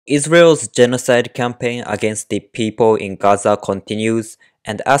Israel's genocide campaign against the people in Gaza continues,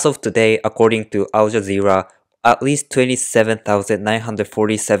 and as of today, according to Al Jazeera, at least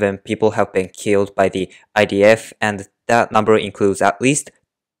 27,947 people have been killed by the IDF, and that number includes at least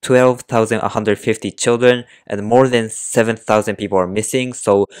 12,150 children, and more than 7,000 people are missing.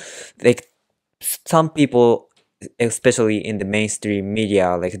 So, like, some people, especially in the mainstream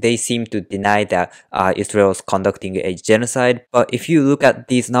media, like they seem to deny that Israel is conducting a genocide. But if you look at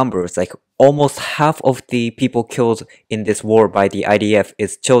these numbers, like almost half of the people killed in this war by the IDF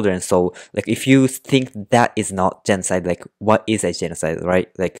is children. So like if you think that is not genocide, like what is a genocide, right?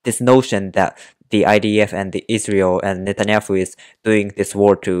 Like this notion that the IDF and the Israel and Netanyahu is doing this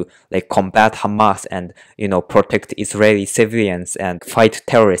war to like combat Hamas and protect Israeli civilians and fight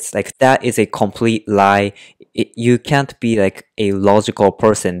terrorists, like that is a complete lie. You can't be like a logical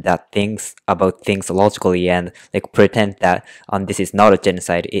person that thinks about things logically and like pretend that this is not a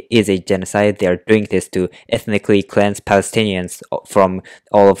genocide. It is a genocide. They are doing this to ethnically cleanse Palestinians from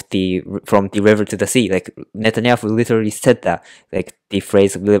from the river to the sea. Like Netanyahu literally said that, like the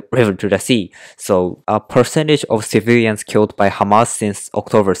phrase river to the sea. So a percentage of civilians killed by Hamas since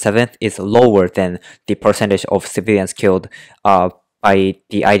October 7th is lower than the percentage of civilians killed by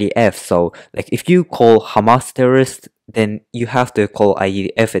the IDF. So like if you call Hamas terrorist, then you have to call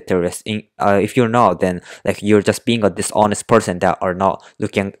IDF a terrorist. If you're not, then like you're just being a dishonest person that are not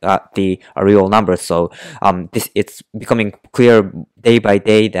looking at the real numbers. So it's becoming clear day by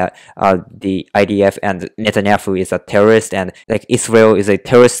day that the IDF and Netanyahu is a terrorist, and like Israel is a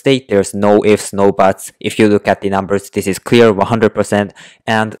terrorist state. There's no ifs, no buts. If you look at the numbers, this is clear 100%.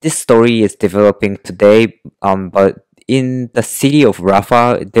 And this story is developing today. But in the city of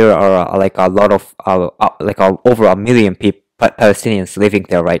Rafah, there are like a lot of over a million people. Palestinians living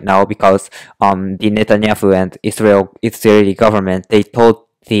there right now because the Netanyahu and Israeli government, they told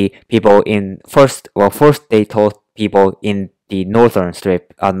the people first they told people in the northern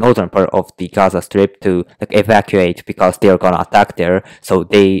part of the Gaza Strip to like evacuate because they're gonna attack there. So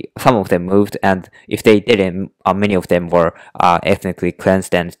some of them moved, and if they didn't, many of them were ethnically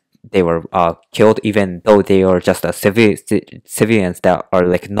cleansed and they were killed, even though they are just civilians that are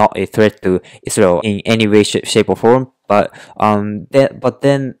like not a threat to Israel in any way, shape, or form. But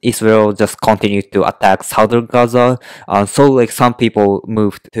then Israel just continued to attack southern Gaza. So like some people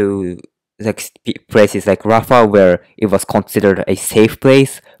moved to like places like Rafah where it was considered a safe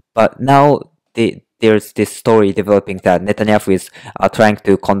place. But now there's this story developing that Netanyahu is trying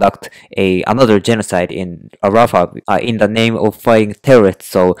to conduct another genocide in Rafah in the name of fighting terrorists.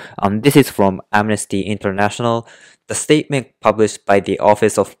 So this is from Amnesty International. The statement published by the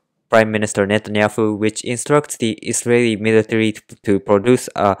Office of Prime Minister Netanyahu, which instructs the Israeli military to produce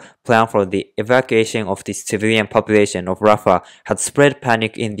a plan for the evacuation of the civilian population of Rafah, had spread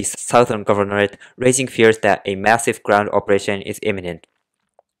panic in the southern governorate, raising fears that a massive ground operation is imminent.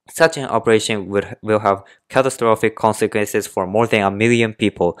 Such an operation will have catastrophic consequences for more than 1 million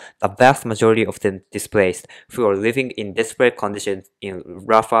people, the vast majority of them displaced, who are living in desperate conditions in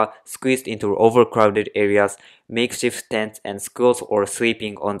Rafah, squeezed into overcrowded areas, makeshift tents and schools, or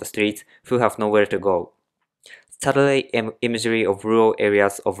sleeping on the streets, who have nowhere to go. Satellite imagery of rural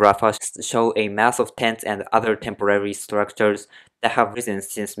areas of Rafah show a mass of tents and other temporary structures that have risen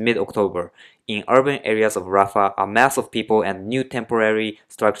since mid-October. In urban areas of Rafah, a mass of people and new temporary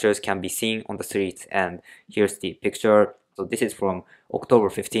structures can be seen on the streets. And here's the picture. So this is from October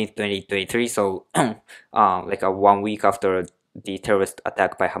 15th, 2023. So like 1 week after the terrorist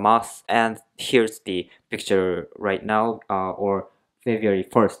attack by Hamas. And here's the picture right now, or February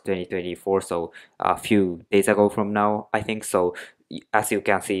 1st, 2024, so a few days ago from now, I think. So as you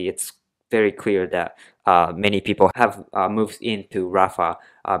can see, it's very clear that many people have moved into Rafah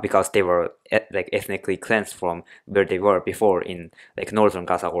because they were like ethnically cleansed from where they were before in like northern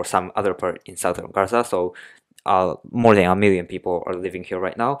Gaza or some other part in southern Gaza. So more than 1 million people are living here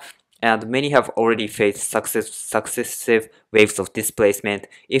right now. And many have already faced successive waves of displacement.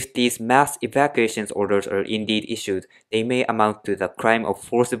 If these mass evacuations orders are indeed issued, they may amount to the crime of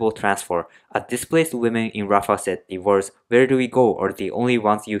forcible transfer. A displaced woman in Rafah said the words, "Where do we go?" are the only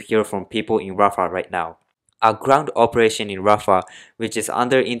ones you hear from people in Rafah right now. A ground operation in Rafah, which is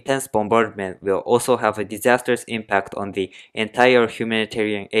under intense bombardment, will also have a disastrous impact on the entire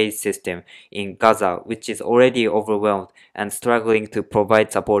humanitarian aid system in Gaza, which is already overwhelmed and struggling to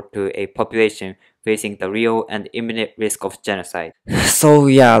provide support to a population facing the real and imminent risk of genocide. So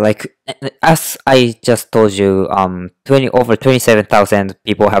yeah, like as I just told you, over 27,000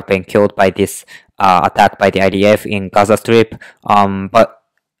 people have been killed by this attack by the IDF in Gaza Strip. But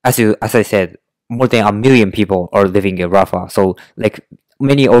as I said, more than 1 million people are living in Rafah. So like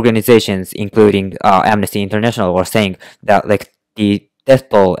many organizations, including Amnesty International, are saying that like the death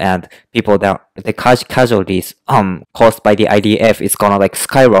toll and people that the casualties caused by the IDF is gonna like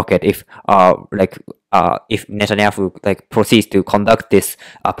skyrocket if Netanyahu like proceeds to conduct this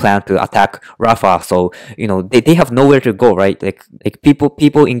plan to attack Rafah. So they have nowhere to go, right? Like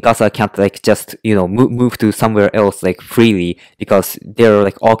people in Gaza can't like just move to somewhere else like freely because they're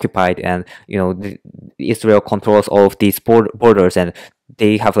like occupied, and Israel controls all of these borders, and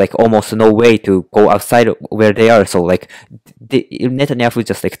they have like almost no way to go outside of where they are. So like Netanyahu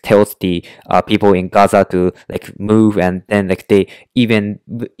just like tells the people in Gaza to like move, and then like they even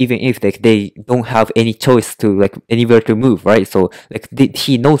if like they don't have any choice to like anywhere to move, right? So like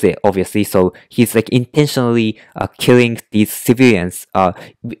he knows it obviously, so he's like intentionally killing these civilians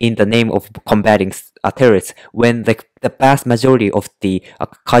in the name of combating terrorists, when like the vast majority of the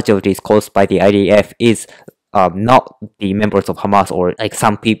casualties caused by the IDF is not the members of Hamas or like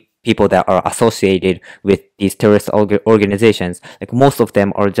some people that are associated with these terrorist organizations. Like most of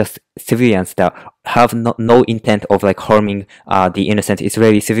them are just civilians that have no intent of like harming the innocent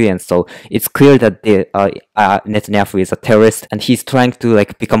Israeli civilians. So it's clear that the Netanyahu is a terrorist, and he's trying to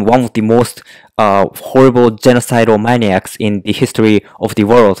like become one of the most horrible genocidal maniacs in the history of the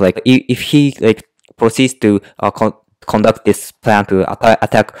world. Like if he like proceeds to conduct this plan to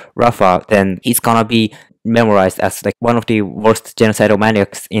attack Rafah, then he's gonna be memorized as like one of the worst genocidal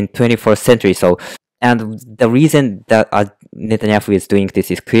maniacs in 21st century. So, and the reason that Netanyahu is doing this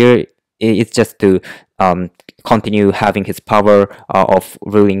is clear. It's just to continue having his power of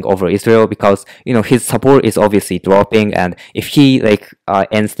ruling over Israel, because his support is obviously dropping, and if he like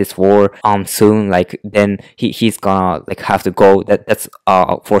ends this war soon, like then he's gonna like have to go. That's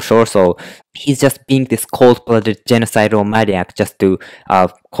for sure. So he's just being this cold-blooded genocidal maniac just to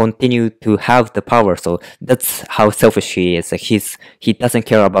continue to have the power. So that's how selfish he is. Like he doesn't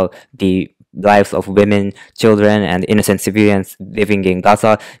care about the lives of women, children, and innocent civilians living in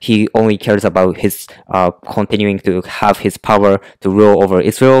Gaza. He only cares about his continuing to have his power to rule over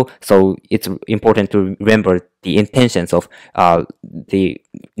Israel. So it's important to remember the intentions of the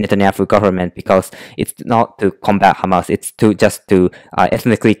Netanyahu government, because it's not to combat Hamas, it's to just to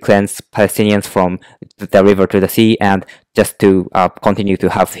ethnically cleanse Palestinians from the river to the sea, and just to continue to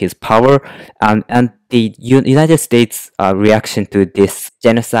have his power. And the United States reaction to this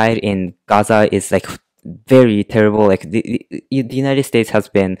genocide in Gaza is like very terrible. Like the United States has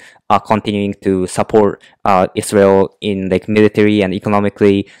been continuing to support Israel in like military and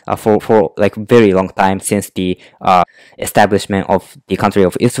economically for like very long time, since the establishment of the country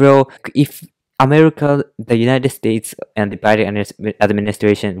of Israel. If America, the United States, and the Biden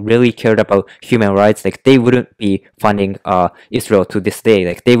administration really cared about human rights, like they wouldn't be funding Israel to this day.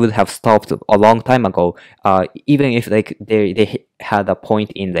 Like they would have stopped a long time ago. Even if like they had a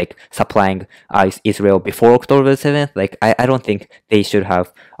point in like supplying Israel before October 7th, like I don't think they should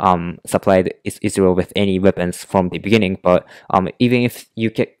have supplied Israel with any weapons from the beginning. But even if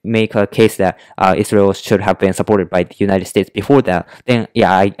you can make a case that Israel should have been supported by the United States before that, then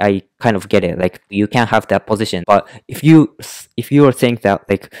yeah, I kind of get it. Like you can have that position. But if you are saying that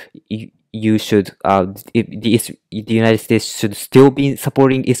like you should the United States should still be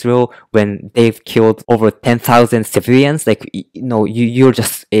supporting Israel when they've killed over 10,000 civilians, like you're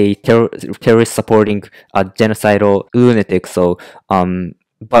just a terrorist supporting a genocidal lunatic. So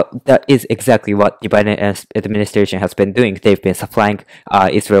but that is exactly what the Biden administration has been doing. They've been supplying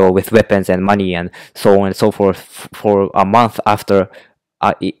Israel with weapons and money and so on and so forth for a month after.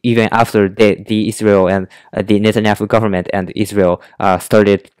 Even after the Israel and the Netanyahu government and Israel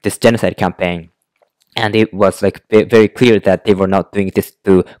started this genocide campaign. And it was like very clear that they were not doing this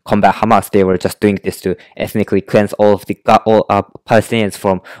to combat Hamas. They were just doing this to ethnically cleanse all Palestinians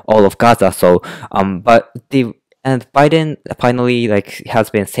from all of Gaza. So and Biden finally like has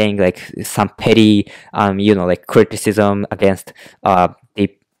been saying like some petty like criticism against the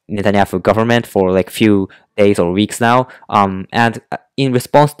Netanyahu government for like few days or weeks now. And in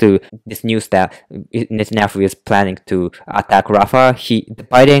response to this news that Netanyahu is planning to attack Rafah,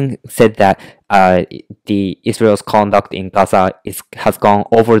 Biden said that the Israel's conduct in Gaza has gone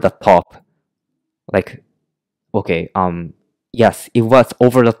over the top. Like, okay, yes, it was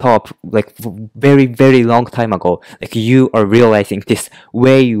over the top, like very, very long time ago. Like you are realizing this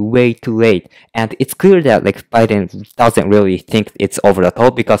way, way too late, and it's clear that like Biden doesn't really think it's over the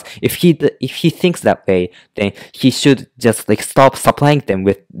top, because if he thinks that way, then he should just like stop supplying them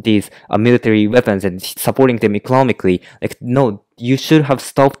with these military weapons and supporting them economically. Like no, you should have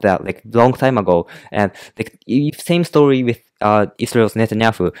stopped that like long time ago. And like same story with Israel's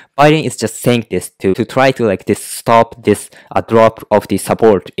Netanyahu. Biden is just saying this to try to like this stop this drop of the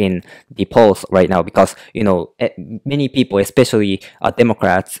support in the polls right now, because many people, especially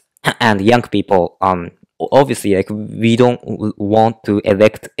Democrats and young people, obviously like we don't want to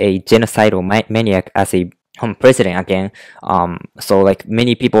elect a genocidal maniac as a president again. So like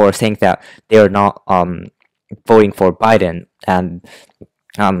many people are saying that they're not voting for Biden, and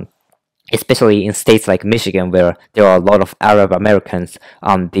especially in states like Michigan, where there are a lot of Arab Americans,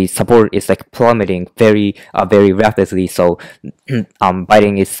 the support is like plummeting very rapidly. So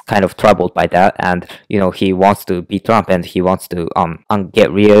Biden is kind of troubled by that, and he wants to beat Trump, and he wants to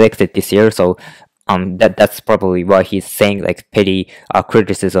get reelected this year. So that's probably why he's saying like petty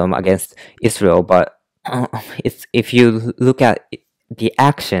criticism against Israel. But it's, if you look at the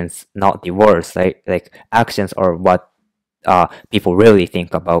actions, not the words, like actions are what people really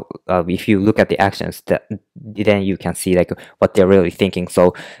think about. If you look at the actions, then you can see like what they're really thinking.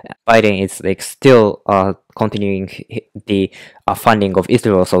 So Biden is like still continuing the funding of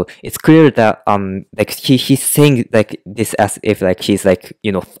Israel. So it's clear that like he's saying like this as if like he's like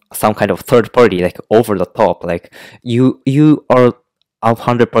some kind of third party, like over the top, like you are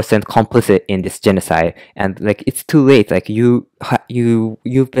 100% complicit in this genocide, and like it's too late. Like you've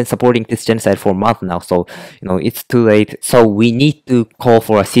been supporting this genocide for a month now, so it's too late. So we need to call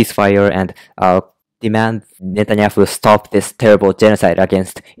for a ceasefire and demand Netanyahu stop this terrible genocide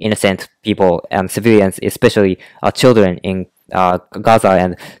against innocent people and civilians, especially children in Gaza,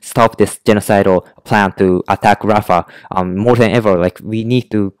 and stop this genocidal plan to attack Rafah. More than ever, like we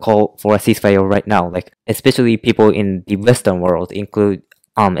need to call for a ceasefire right now. Like especially people in the Western world, include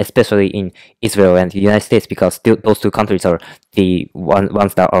especially in Israel and the United States, because those two countries are the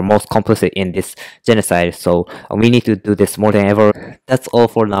ones that are most complicit in this genocide. So we need to do this more than ever. That's all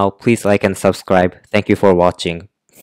for now. Please like and subscribe. Thank you for watching.